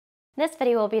In this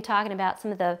video, we'll be talking about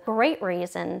some of the great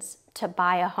reasons to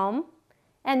buy a home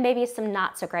and maybe some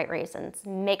not so great reasons.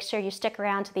 Make sure you stick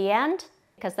around to the end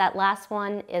because that last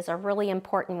one is a really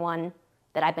important one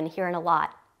that I've been hearing a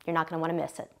lot. You're not going to want to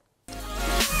miss it.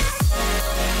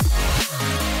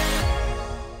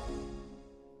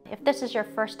 If this is your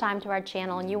first time to our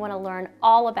channel and you want to learn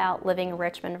all about living in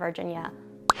Richmond, Virginia,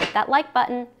 hit that like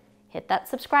button, hit that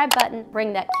subscribe button,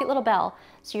 ring that cute little bell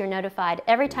so you're notified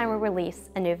every time we release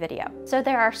a new video. So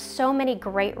there are so many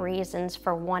great reasons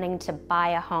for wanting to buy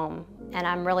a home, and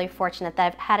I'm really fortunate that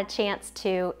I've had a chance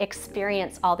to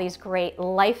experience all these great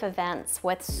life events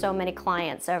with so many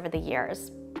clients over the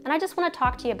years. And I just want to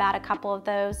talk to you about a couple of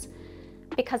those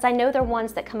because I know they're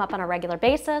ones that come up on a regular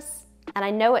basis, and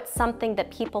I know it's something that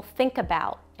people think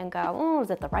about and go, oh,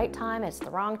 is it the right time? Is it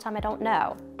the wrong time? I don't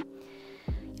know.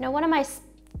 You know, one of my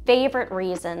favorite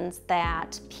reasons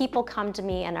that people come to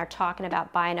me and are talking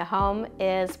about buying a home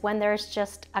is when there's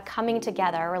just a coming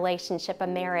together, a relationship, a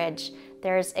marriage.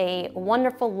 There's a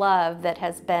wonderful love that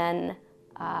has been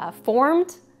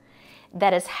formed,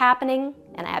 that is happening.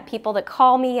 And I have people that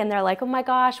call me and they're like, oh my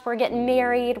gosh, we're getting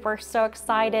married. We're so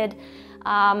excited.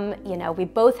 You know, we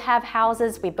both have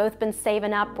houses. We've both been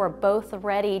saving up. We're both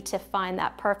ready to find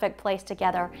that perfect place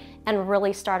together and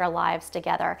really start our lives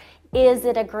together. Is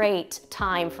it a great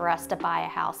time for us to buy a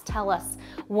house? Tell us,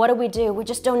 what do? We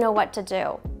just don't know what to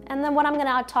do. And then what I'm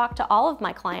gonna talk to all of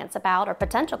my clients about, or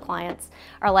potential clients,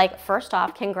 are like, first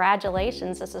off,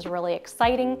 congratulations, this is really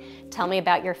exciting. Tell me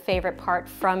about your favorite part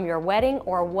from your wedding,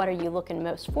 or what are you looking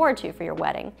most forward to for your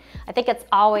wedding? I think it's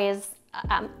always,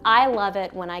 I love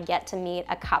it when I get to meet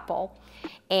a couple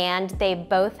and they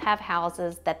both have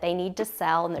houses that they need to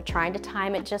sell and they're trying to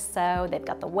time it just so. They've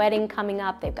got the wedding coming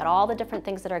up, they've got all the different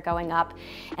things that are going up,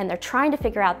 and they're trying to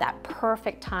figure out that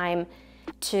perfect time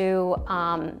to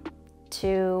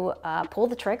pull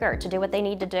the trigger, to do what they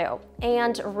need to do.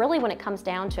 And really when it comes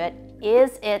down to it,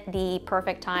 is it the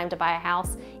perfect time to buy a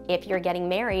house if you're getting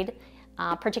married,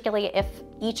 particularly if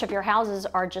each of your houses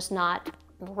are just not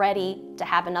ready to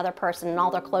have another person and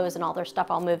all their clothes and all their stuff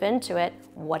all move into it?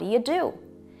 What do you do?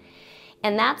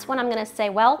 And that's when I'm going to say,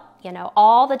 well, you know,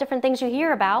 all the different things you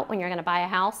hear about when you're going to buy a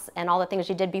house and all the things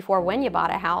you did before when you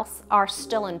bought a house are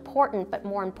still important, but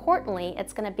more importantly,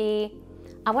 it's going to be,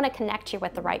 I want to connect you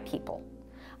with the right people.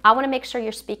 I want to make sure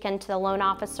you're speaking to the loan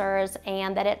officers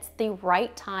and that it's the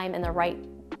right time and the right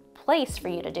place for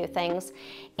you to do things,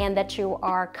 and that you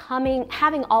are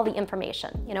having all the information.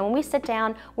 You know, when we sit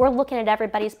down, we're looking at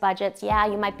everybody's budgets. Yeah,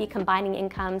 you might be combining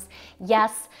incomes.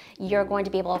 Yes, you're going to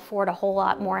be able to afford a whole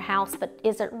lot more house, but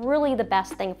is it really the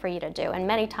best thing for you to do? And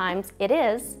many times it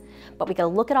is, but we got to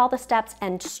look at all the steps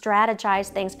and strategize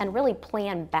things and really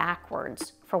plan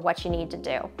backwards for what you need to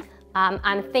do.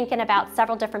 I'm thinking about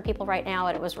several different people right now,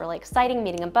 and it was really exciting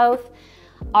meeting them both.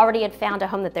 Already had found a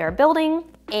home that they were building,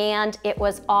 and it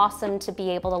was awesome to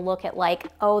be able to look at like,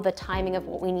 oh, the timing of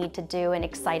what we need to do, and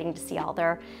exciting to see all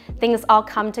their things all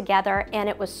come together. And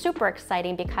it was super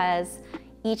exciting because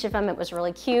each of them, it was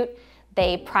really cute.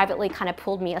 They privately kind of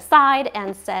pulled me aside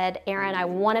and said, Erin, I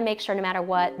want to make sure no matter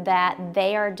what that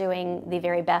they are doing the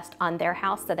very best on their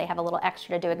house, so they have a little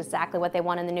extra to do exactly what they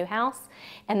want in the new house.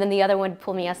 And then the other one would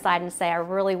pull me aside and say, I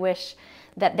really wish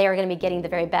that they're going to be getting the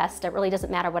very best. It really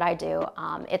doesn't matter what I do.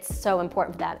 It's so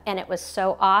important for them. And it was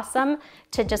so awesome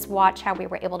to just watch how we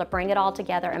were able to bring it all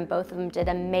together, and both of them did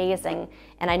amazing.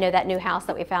 And I know that new house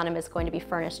that we found them is going to be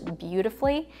furnished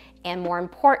beautifully, and more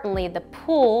importantly, the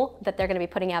pool that they're going to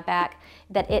be putting out back,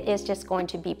 that it is just going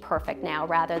to be perfect now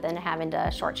rather than having to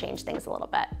shortchange things a little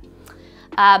bit.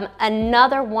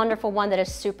 Another wonderful one that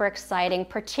is super exciting,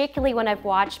 particularly when I've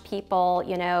watched people,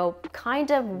 you know,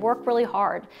 kind of work really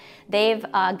hard. They've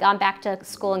gone back to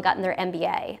school and gotten their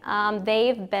MBA.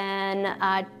 They've been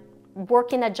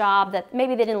working a job that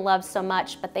maybe they didn't love so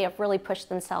much, but they have really pushed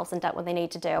themselves and done what they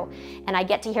need to do. And I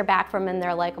get to hear back from them and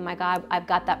they're like, oh my God, I've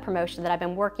got that promotion that I've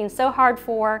been working so hard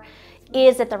for.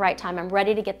 Is it the right time? I'm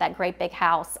ready to get that great big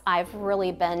house. I've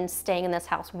really been staying in this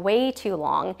house way too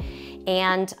long,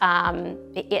 and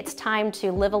it's time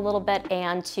to live a little bit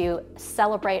and to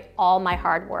celebrate all my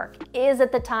hard work. Is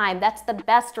it the time? That's the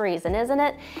best reason, isn't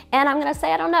it? And I'm gonna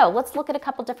say, I don't know. Let's look at a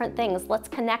couple different things. Let's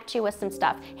connect you with some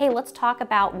stuff. Hey, let's talk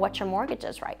about what your mortgage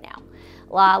is right now.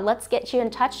 Let's get you in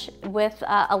touch with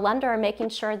a lender and making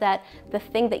sure that the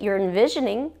thing that you're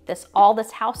envisioning, this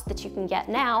house that you can get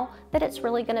now, that it's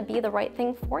really going to be the right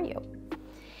thing for you.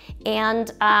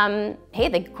 And hey,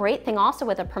 the great thing also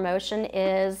with a promotion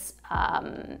is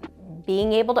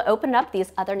being able to open up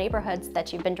these other neighborhoods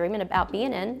that you've been dreaming about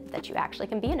being in, that you actually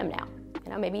can be in them now.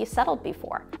 You know, maybe you settled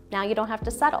before. Now you don't have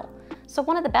to settle. So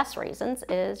one of the best reasons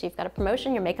is you've got a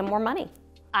promotion, you're making more money.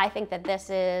 I think that this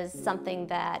is something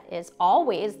that is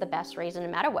always the best reason, no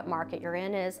matter what market you're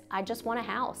in, is I just want a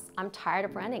house. I'm tired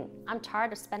of renting. I'm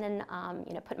tired of spending,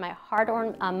 putting my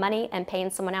hard-earned money and paying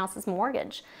someone else's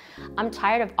mortgage. I'm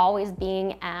tired of always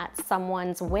being at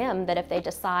someone's whim that if they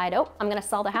decide, oh, I'm gonna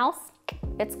sell the house,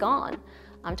 it's gone.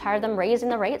 I'm tired of them raising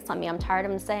the rates on me. I'm tired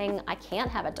of them saying I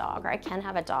can't have a dog, or I can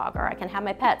have a dog, or I can have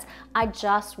my pets. I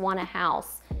just want a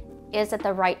house. Is it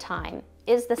the right time?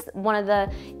 Is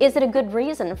it a good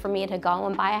reason for me to go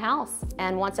and buy a house?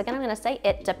 And once again, I'm gonna say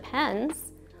it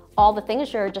depends. All the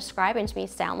things you're describing to me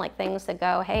sound like things that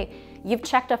go, hey, you've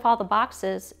checked off all the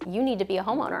boxes, you need to be a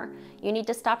homeowner. You need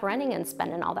to stop renting and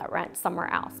spending all that rent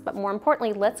somewhere else. But more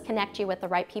importantly, let's connect you with the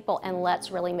right people, and let's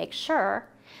really make sure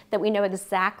that we know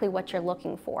exactly what you're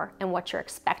looking for and what you're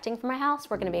expecting from a house.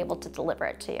 We're gonna be able to deliver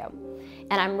it to you.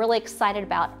 And I'm really excited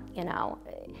about,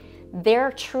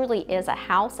 there truly is a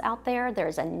house out there.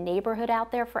 There's a neighborhood out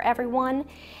there for everyone.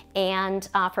 And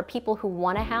for people who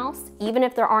want a house, even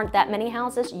if there aren't that many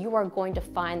houses, you are going to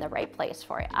find the right place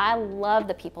for it. I love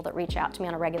the people that reach out to me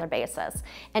on a regular basis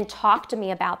and talk to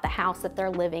me about the house that they're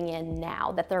living in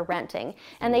now, that they're renting.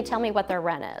 And they tell me what their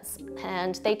rent is.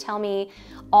 And they tell me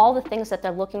all the things that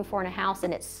they're looking for in a house,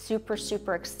 and it's super,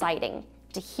 super exciting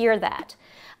to hear that.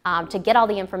 To get all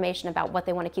the information about what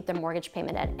they want to keep their mortgage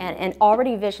payment at, and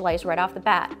already visualize right off the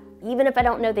bat. Even if I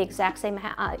don't know the exact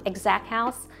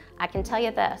house, I can tell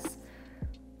you this.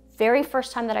 Very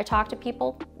first time that I talk to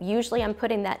people, usually I'm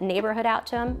putting that neighborhood out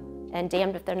to them, and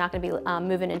damned if they're not going to be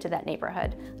moving into that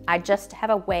neighborhood. I just have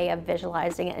a way of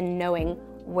visualizing it and knowing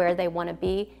where they want to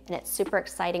be, and it's super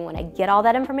exciting when I get all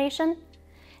that information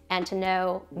and to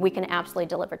know we can absolutely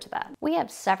deliver to that. We have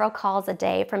several calls a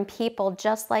day from people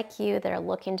just like you that are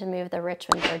looking to move the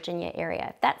Richmond, Virginia area.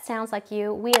 If that sounds like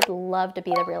you, we'd love to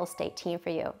be the real estate team for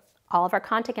you. All of our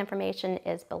contact information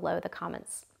is below the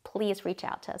comments. Please reach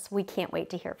out to us. We can't wait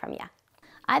to hear from you.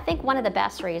 I think one of the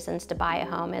best reasons to buy a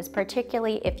home is,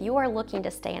 particularly if you are looking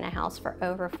to stay in a house for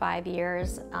over 5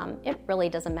 years, it really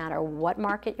doesn't matter what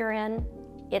market you're in.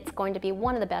 It's going to be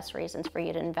one of the best reasons for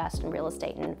you to invest in real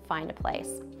estate and find a place.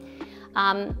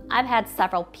 I've had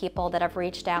several people that have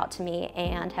reached out to me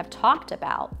and have talked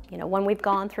about, when we've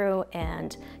gone through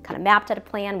and kind of mapped out a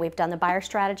plan, we've done the buyer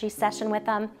strategy session with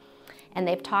them, and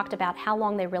they've talked about how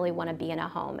long they really want to be in a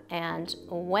home. And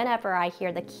whenever I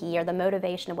hear the key or the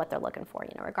motivation of what they're looking for,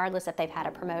 regardless if they've had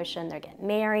a promotion, they're getting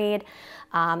married,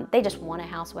 they just want a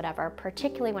house, whatever,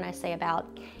 particularly when I say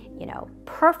about,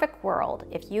 perfect world,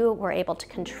 if you were able to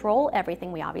control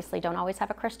everything, we obviously don't always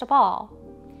have a crystal ball.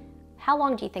 How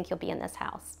long do you think you'll be in this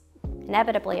house?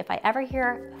 Inevitably, if I ever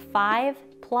hear 5+,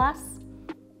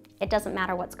 it doesn't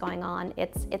matter what's going on.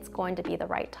 It's going to be the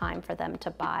right time for them to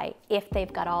buy if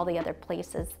they've got all the other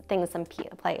things in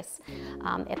place.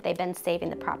 If they've been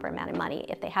saving the proper amount of money,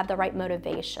 if they have the right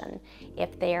motivation,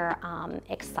 if they're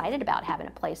excited about having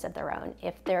a place of their own,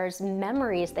 if there's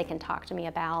memories they can talk to me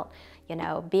about,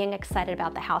 being excited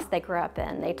about the house they grew up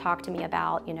in. They talk to me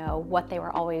about, what they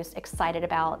were always excited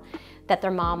about that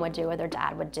their mom would do or their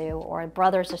dad would do, or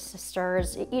brothers or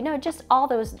sisters, just all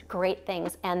those great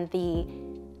things. And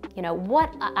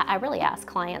what I really ask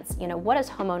clients, what does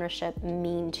homeownership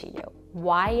mean to you?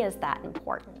 Why is that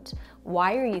important?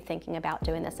 Why are you thinking about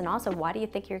doing this? And also, why do you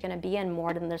think you're going to be in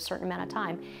more than a certain amount of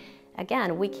time?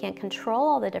 Again, we can't control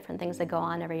all the different things that go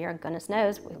on every year. Goodness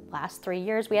knows, the last 3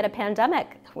 years we had a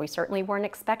pandemic. We certainly weren't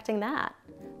expecting that.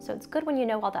 So it's good when you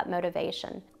know all that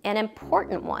motivation. An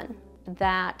important one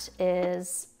that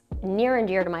is near and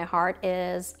dear to my heart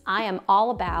is I am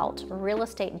all about real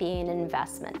estate being an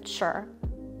investment. Sure,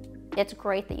 it's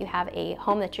great that you have a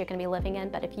home that you're going to be living in,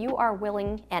 but if you are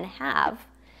willing and have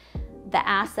the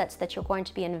assets that you're going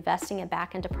to be investing it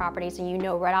back into properties, and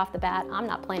right off the bat, I'm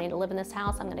not planning to live in this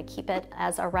house, I'm going to keep it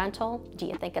as a rental, do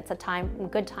you think it's a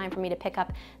good time for me to pick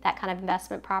up that kind of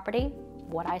investment property?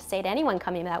 What I say to anyone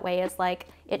coming that way is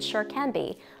it sure can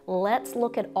be. Let's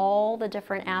look at all the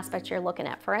different aspects you're looking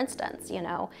at. For instance,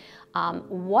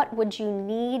 what would you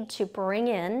need to bring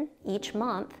in each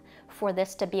month for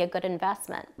this to be a good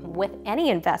investment? With any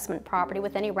investment property,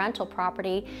 with any rental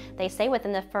property, they say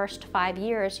within the first 5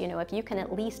 years, if you can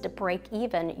at least break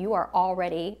even, you are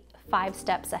already 5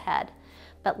 steps ahead.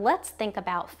 But let's think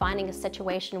about finding a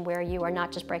situation where you are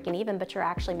not just breaking even, but you're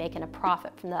actually making a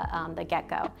profit from the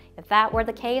get-go. If that were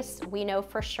the case, we know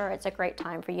for sure it's a great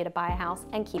time for you to buy a house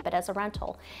and keep it as a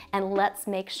rental. And let's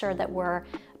make sure that we're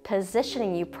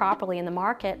positioning you properly in the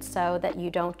market so that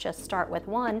you don't just start with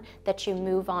one, that you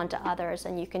move on to others,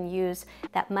 and you can use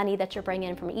that money that you're bringing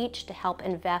in from each to help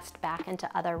invest back into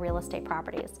other real estate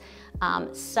properties.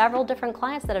 Several different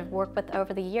clients that I've worked with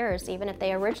over the years, even if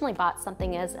they originally bought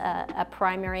something as a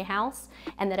primary house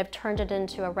and that have turned it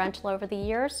into a rental over the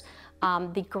years,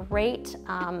 the great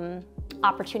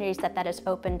opportunities that has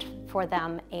opened for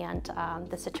them, and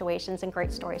the situations and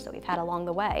great stories that we've had along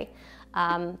the way.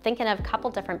 Thinking of a couple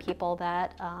different people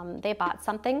that they bought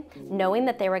something knowing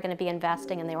that they were going to be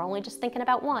investing, and they were only just thinking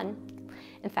about one.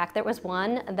 In fact, there was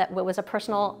one that was a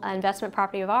personal investment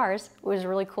property of ours. It was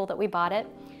really cool that we bought it.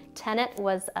 Tenant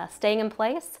was staying in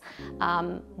place.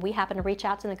 We happened to reach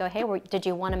out to them and go, hey, did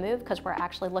you want to move? Because we're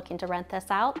actually looking to rent this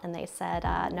out. And they said,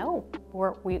 no,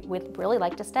 we'd really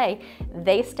like to stay.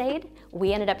 They stayed.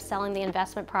 We ended up selling the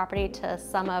investment property to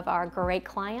some of our great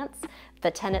clients. The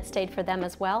tenant stayed for them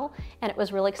as well. And it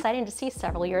was really exciting to see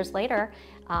several years later,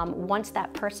 once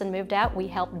that person moved out, we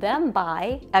helped them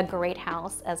buy a great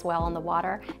house as well on the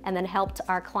water, and then helped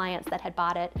our clients that had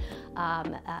bought it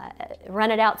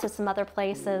rent it out to some other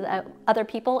places, other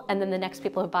people, and then the next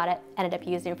people who bought it ended up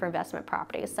using it for investment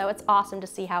properties. So it's awesome to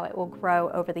see how it will grow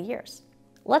over the years.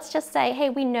 Let's just say, hey,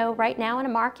 we know right now in a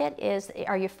market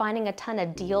are you finding a ton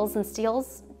of deals and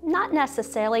steals? Not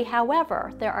necessarily.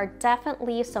 However, there are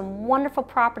definitely some wonderful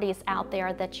properties out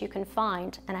there that you can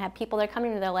find. And I have people that are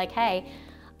coming to me, they're like, hey,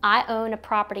 I own a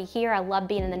property here. I love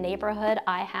being in the neighborhood.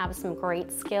 I have some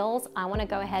great skills. I want to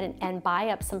go ahead and buy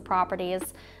up some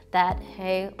properties that,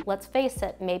 hey, let's face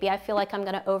it, maybe I feel like I'm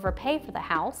going to overpay for the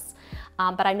house,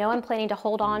 but I know I'm planning to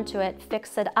hold on to it,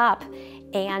 fix it up,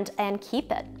 and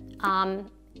keep it.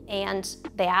 And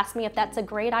they asked me if that's a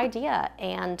great idea.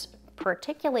 And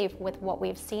particularly with what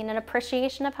we've seen in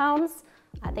appreciation of homes,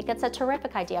 I think it's a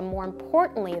terrific idea. More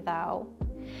importantly though,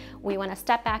 we want to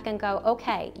step back and go,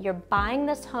 okay, you're buying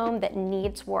this home that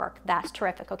needs work. That's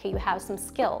terrific. Okay, you have some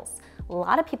skills. A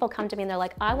lot of people come to me and they're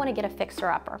like, I want to get a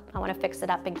fixer-upper. I want to fix it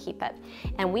up and keep it.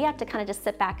 And we have to kind of just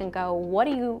sit back and go, what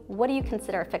do you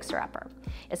consider a fixer-upper?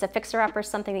 Is a fixer-upper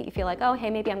something that you feel like, oh, hey,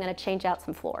 maybe I'm going to change out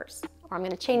some floors, or I'm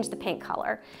going to change the paint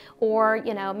color, or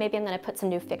maybe I'm going to put some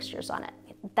new fixtures on it?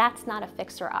 That's not a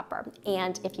fixer-upper.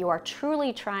 And if you are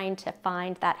truly trying to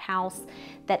find that house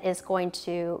that is going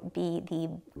to be the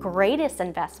greatest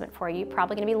investment for you, you're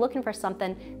probably going to be looking for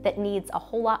something that needs a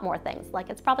whole lot more things.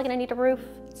 Like it's probably going to need a roof,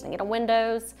 it's going to need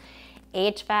windows,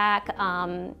 HVAC,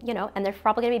 and there's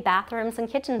probably going to be bathrooms and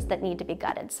kitchens that need to be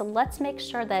gutted. So let's make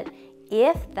sure that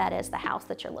if that is the house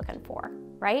that you're looking for,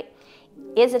 right?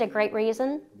 Is it a great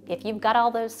reason? If you've got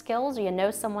all those skills, or you know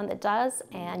someone that does,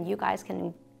 and you guys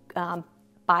can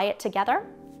buy it together,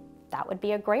 that would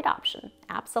be a great option.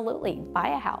 Absolutely. Buy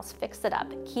a house, fix it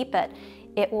up, keep it.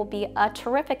 It will be a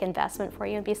terrific investment for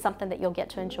you and be something that you'll get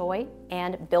to enjoy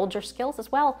and build your skills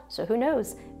as well. So who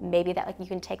knows, maybe that you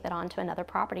can take that on to another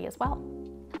property as well.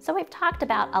 So we've talked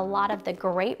about a lot of the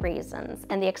great reasons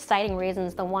and the exciting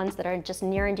reasons, the ones that are just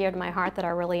near and dear to my heart that I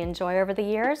really enjoy over the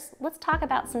years. Let's talk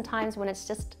about some times when it's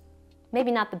just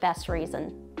maybe not the best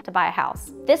reason to buy a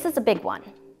house. This is a big one.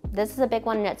 This is a big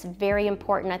one, and it's very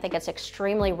important. I think it's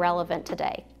extremely relevant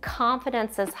today.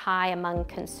 Confidence is high among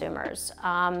consumers.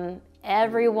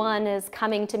 Everyone is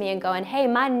coming to me and going, hey,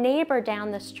 my neighbor down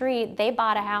the street, they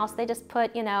bought a house. They just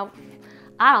put,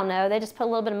 I don't know, they just put a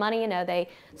little bit of money, they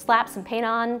slapped some paint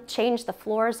on, changed the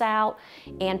floors out,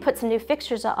 and put some new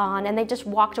fixtures on, and they just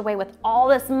walked away with all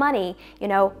this money.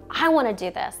 I want to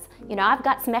do this. I've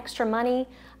got some extra money.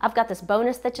 I've got this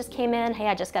bonus that just came in. Hey,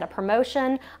 I just got a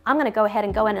promotion. I'm going to go ahead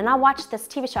and go in. And I watched this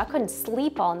TV show. I couldn't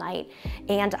sleep all night.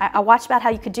 And I watched about how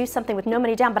you could do something with no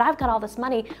money down, but I've got all this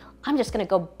money. I'm just going to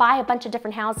go buy a bunch of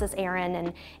different houses,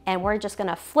 Erin, and we're just going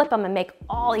to flip them and make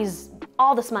all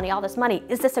this money.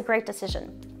 Is this a great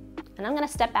decision? And I'm going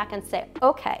to step back and say,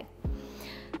 okay,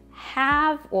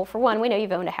 well, for one, we know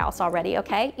you've owned a house already,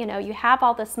 okay? You have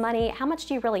all this money. How much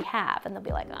do you really have? And they'll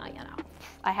be like, oh,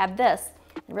 I have this.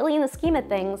 And really, in the scheme of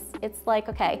things, it's like,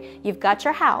 okay, you've got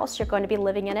your house, you're going to be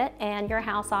living in it, and your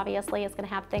house obviously is going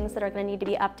to have things that are going to need to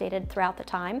be updated throughout the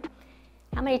time.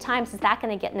 How many times is that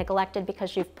going to get neglected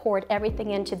because you've poured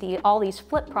everything into all these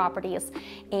flip properties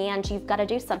and you've got to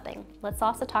do something? Let's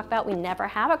also talk about we never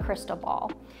have a crystal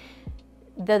ball.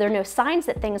 Though there are no signs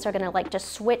that things are going to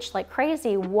just switch like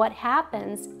crazy, what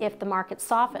happens if the market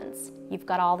softens? You've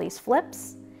got all these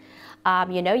flips.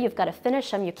 You've got to finish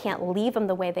them. You can't leave them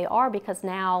the way they are because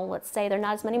now, let's say there are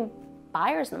not as many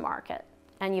buyers in the market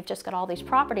and you've just got all these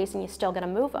properties and you're still going to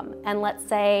move them. And let's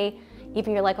say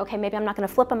even you're like, okay, maybe I'm not going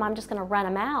to flip them, I'm just going to rent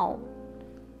them out.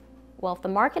 Well, if the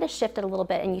market has shifted a little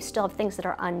bit and you still have things that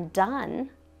are undone,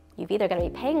 You've either got to be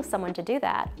paying someone to do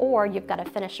that, or you've got to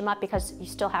finish them up because you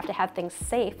still have to have things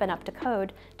safe and up to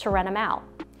code to rent them out.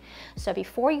 So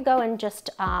before you go and just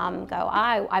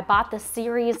I bought this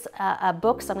series of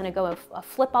books, I'm going to go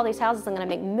flip all these houses, I'm going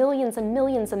to make millions and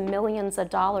millions and millions of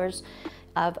dollars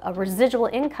of a residual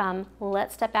income,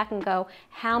 let's step back and go,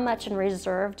 how much in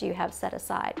reserve do you have set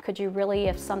aside? Could you really,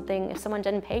 if someone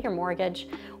didn't pay your mortgage,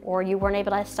 or you weren't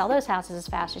able to sell those houses as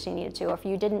fast as you needed to, or if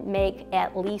you didn't make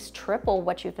at least triple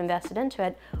what you've invested into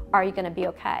it, are you going to be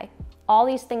okay? All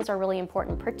these things are really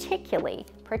important,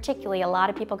 particularly a lot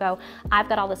of people go, I've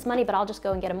got all this money, but I'll just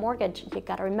go and get a mortgage. You've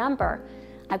got to remember,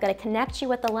 I've got to connect you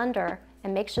with the lender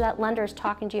and make sure that lender is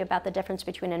talking to you about the difference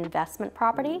between an investment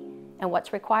property and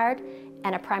what's required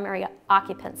and a primary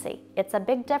occupancy. It's a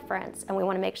big difference, and we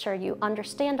want to make sure you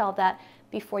understand all that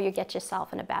before you get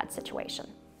yourself in a bad situation.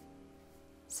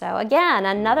 So again,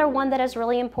 another one that is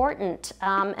really important,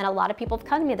 and a lot of people have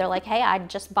come to me, they're like, hey, I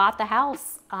just bought the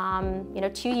house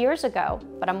 2 years ago,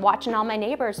 but I'm watching all my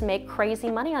neighbors make crazy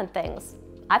money on things.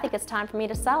 I think it's time for me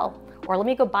to sell, or let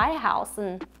me go buy a house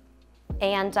and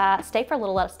stay for a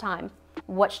little less time.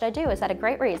 What should I do? Is that a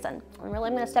great reason? And really,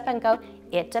 I'm going to step in and go,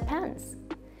 it depends.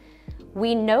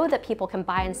 We know that people can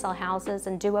buy and sell houses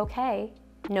and do okay,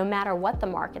 no matter what the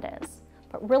market is.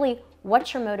 But really,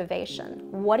 what's your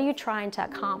motivation? What are you trying to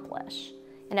accomplish?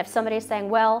 And if somebody's saying,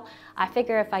 well, I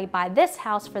figure if I buy this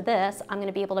house for this, I'm going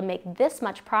to be able to make this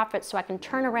much profit so I can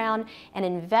turn around and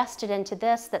invest it into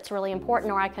this that's really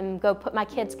important, or I can go put my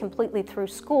kids completely through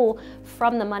school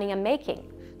from the money I'm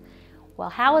making. Well,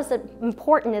 how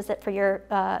important is it for your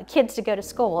kids to go to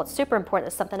school? It's super important.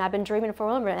 It's something I've been dreaming for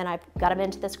a while, and I've got them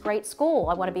into this great school.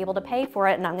 I want to be able to pay for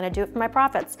it, and I'm going to do it for my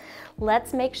profits.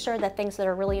 Let's make sure that things that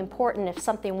are really important, if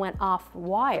something went off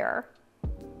wire,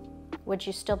 would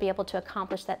you still be able to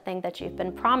accomplish that thing that you've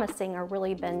been promising or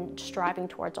really been striving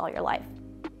towards all your life?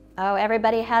 Oh,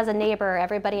 everybody has a neighbor,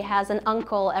 everybody has an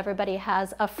uncle, everybody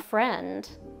has a friend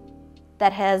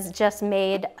that has just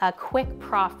made a quick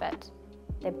profit.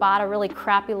 They bought a really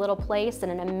crappy little place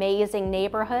in an amazing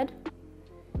neighborhood,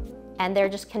 and they're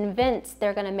just convinced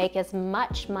they're going to make as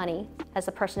much money as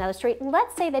the person down the street.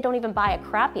 Let's say they don't even buy a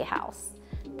crappy house.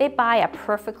 They buy a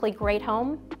perfectly great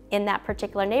home in that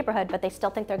particular neighborhood, but they still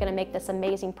think they're going to make this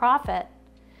amazing profit,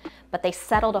 but they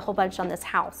settled a whole bunch on this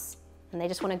house, and they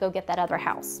just want to go get that other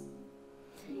house.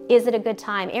 Is it a good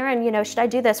time? Erin, should I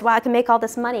do this? Well, I can make all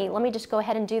this money. Let me just go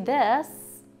ahead and do this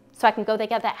so I can go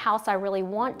get that house I really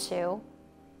want to,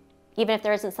 even if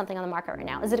there isn't something on the market right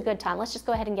now. Is it a good time? Let's just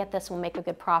go ahead and get this and we'll make a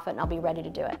good profit and I'll be ready to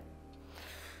do it.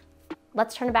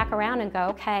 Let's turn it back around and go,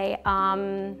 okay,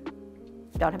 don't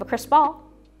have a crystal ball.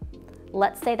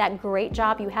 Let's say that great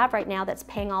job you have right now that's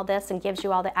paying all this and gives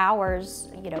you all the hours,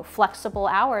 flexible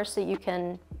hours so you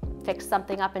can fix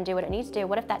something up and do what it needs to do.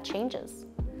 What if that changes?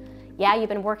 Yeah, you've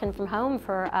been working from home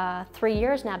for 3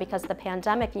 years now because of the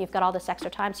pandemic and you've got all this extra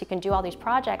time so you can do all these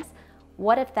projects.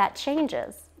 What if that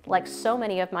changes? Like so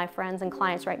many of my friends and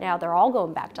clients right now, they're all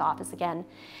going back to office again.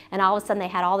 And all of a sudden they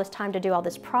had all this time to do all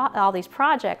these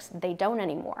projects. They don't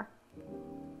anymore.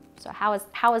 So how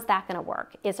is that going to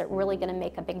work? Is it really going to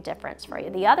make a big difference for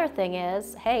you? The other thing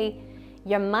is, hey,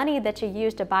 your money that you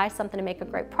used to buy something to make a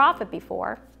great profit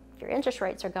before, if your interest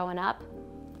rates are going up,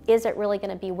 is it really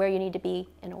going to be where you need to be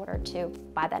in order to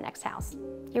buy that next house?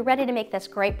 You're ready to make this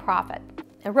great profit,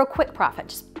 a real quick profit.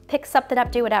 Just pick something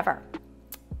up, do whatever.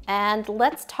 And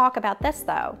let's talk about this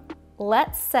though.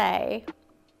 Let's say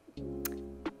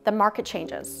the market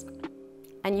changes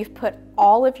and you've put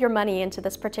all of your money into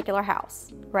this particular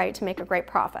house, right, to make a great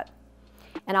profit.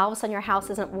 And all of a sudden your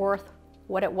house isn't worth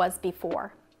what it was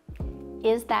before.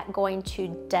 Is that going to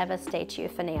devastate you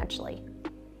financially?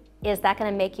 Is that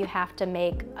going to make you have to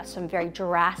make some very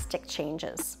drastic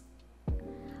changes?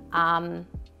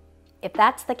 If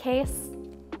that's the case,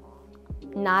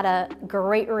 not a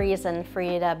great reason for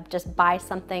you to just buy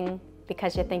something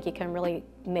because you think you can really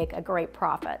make a great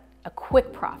profit, a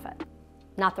quick profit.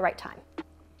 Not the right time.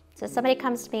 So somebody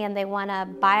comes to me and they want to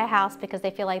buy a house because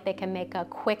they feel like they can make a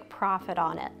quick profit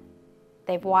on it.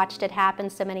 They've watched it happen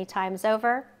so many times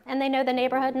over, and they know the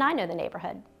neighborhood and I know the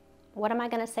neighborhood. What am I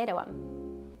going to say to them?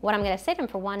 What I'm going to say to them,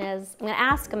 for one, is I'm going to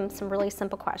ask them some really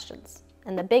simple questions.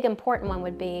 And the big important one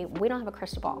would be, we don't have a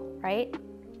crystal ball, right?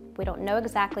 We don't know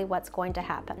exactly what's going to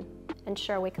happen. And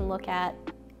sure, we can look at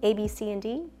A, B, C, and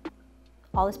D.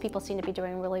 All these people seem to be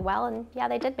doing really well, and yeah,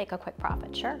 they did make a quick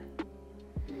profit, sure.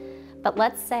 But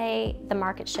let's say the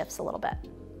market shifts a little bit,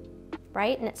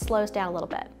 right? And it slows down a little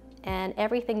bit. And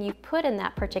everything you put in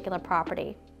that particular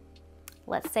property,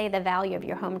 let's say the value of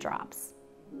your home drops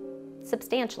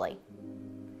substantially.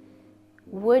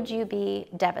 Would you be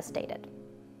devastated?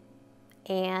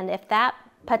 And if that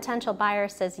potential buyer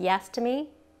says yes to me,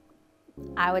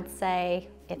 I would say,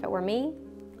 if it were me,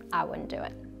 I wouldn't do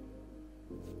it.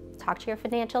 Talk to your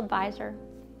financial advisor,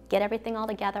 get everything all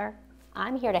together.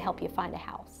 I'm here to help you find a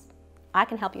house. I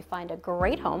can help you find a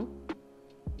great home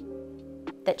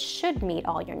that should meet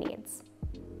all your needs.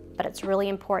 But it's really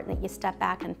important that you step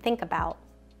back and think about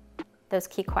those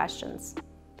key questions,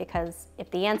 because if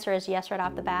the answer is yes right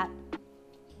off the bat,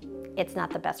 it's not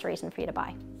the best reason for you to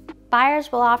buy.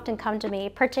 Buyers will often come to me,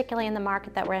 particularly in the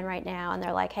market that we're in right now, and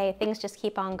they're like, hey, things just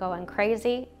keep on going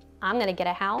crazy. I'm gonna get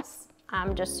a house.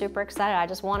 I'm just super excited. I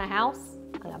just want a house.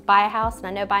 I'm gonna buy a house, and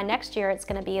I know by next year it's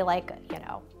gonna be like,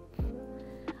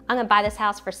 I'm gonna buy this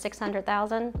house for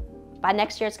 $600,000. By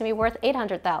next year it's gonna be worth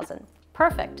 $800,000.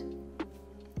 Perfect.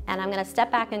 And I'm gonna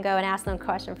step back and go and ask them a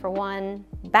question for one,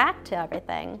 back to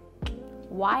everything.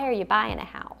 Why are you buying a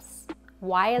house?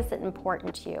 Why is it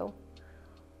important to you?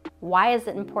 Why is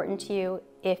it important to you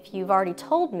if you've already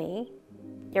told me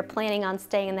you're planning on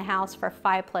staying in the house for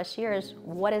 5+ years?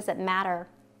 What does it matter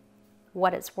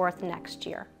what it's worth next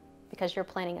year? Because you're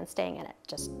planning on staying in it.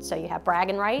 Just so you have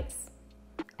bragging rights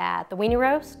at the weenie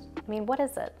roast? I mean, what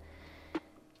is it?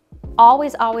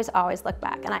 Always, always, always look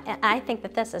back. And I think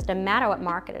that this is, no matter what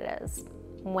market it is,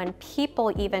 when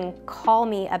people even call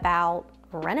me about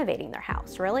renovating their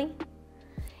house, really?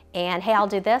 And hey, I'll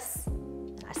do this.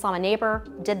 I saw my neighbor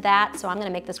did that, so I'm gonna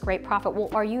make this great profit. Well,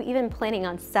 are you even planning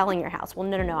on selling your house? Well,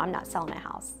 no, I'm not selling my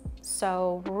house.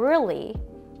 So really,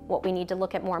 what we need to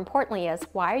look at more importantly is,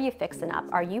 why are you fixing up?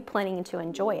 Are you planning to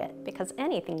enjoy it? Because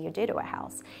anything you do to a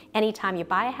house, anytime you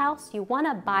buy a house, you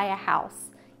wanna buy a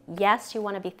house. Yes, you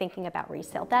wanna be thinking about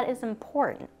resale. That is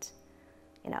important.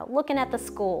 Looking at the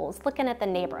schools, looking at the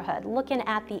neighborhood, looking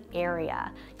at the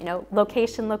area,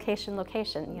 location, location,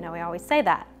 location. We always say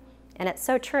that, and it's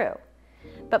so true.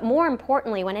 But more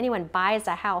importantly, when anyone buys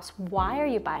a house, why are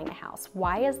you buying a house?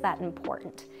 Why is that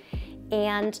important?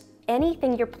 And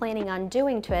anything you're planning on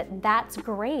doing to it, that's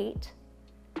great,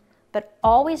 but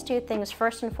always do things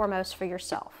first and foremost for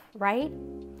yourself, right?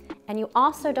 And you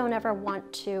also don't ever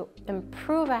want to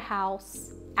improve a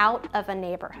house out of a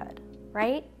neighborhood,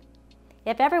 right?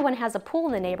 If everyone has a pool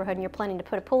in the neighborhood and you're planning to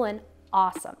put a pool in,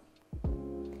 awesome.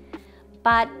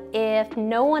 But if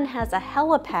no one has a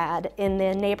helipad in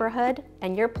the neighborhood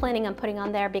and you're planning on putting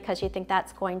on there because you think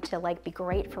that's going to be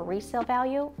great for resale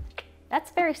value,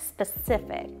 that's very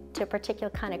specific to a particular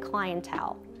kind of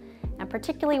clientele. And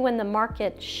particularly when the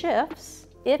market shifts,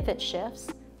 if it shifts,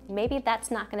 maybe that's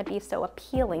not going to be so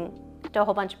appealing to a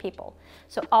whole bunch of people.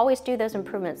 So always do those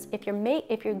improvements. If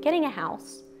you're getting a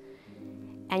house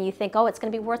and you think, oh, it's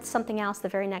going to be worth something else the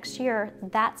very next year,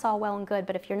 that's all well and good.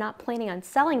 But if you're not planning on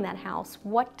selling that house,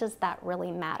 what does that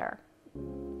really matter?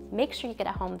 Make sure you get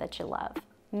a home that you love.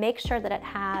 Make sure that it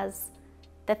has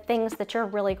the things that you're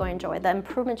really going to enjoy. The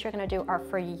improvements you're going to do are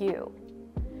for you.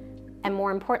 And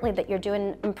more importantly, that you're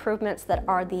doing improvements that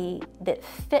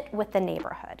fit with the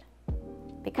neighborhood.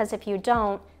 Because if you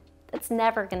don't, it's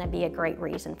never going to be a great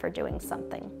reason for doing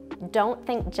something. Don't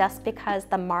think just because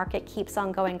the market keeps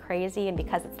on going crazy and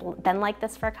because it's been like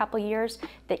this for a couple years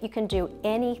that you can do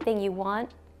anything you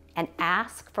want and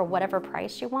ask for whatever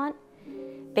price you want,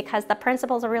 because the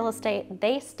principles of real estate,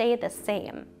 they stay the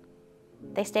same.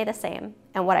 They stay the same.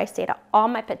 And what I say to all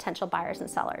my potential buyers and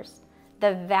sellers,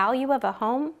 the value of a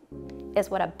home is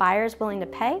what a buyer is willing to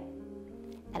pay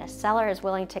and a seller is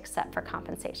willing to accept for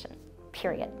compensation,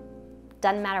 period.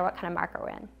 Doesn't matter what kind of market we're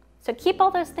in. So keep all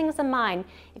those things in mind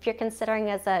if you're considering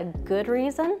as a good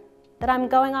reason that I'm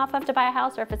going off of to buy a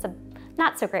house, or if it's a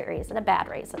not so great reason, a bad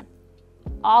reason.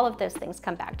 All of those things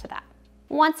come back to that.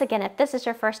 Once again, if this is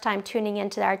your first time tuning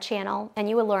into our channel and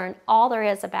you will learn all there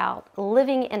is about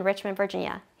living in Richmond,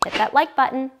 Virginia, hit that like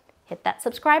button, hit that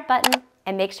subscribe button,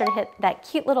 and make sure to hit that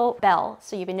cute little bell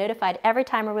so you'll be notified every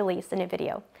time we release a new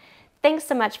video. Thanks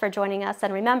so much for joining us,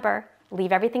 and remember,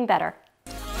 leave everything better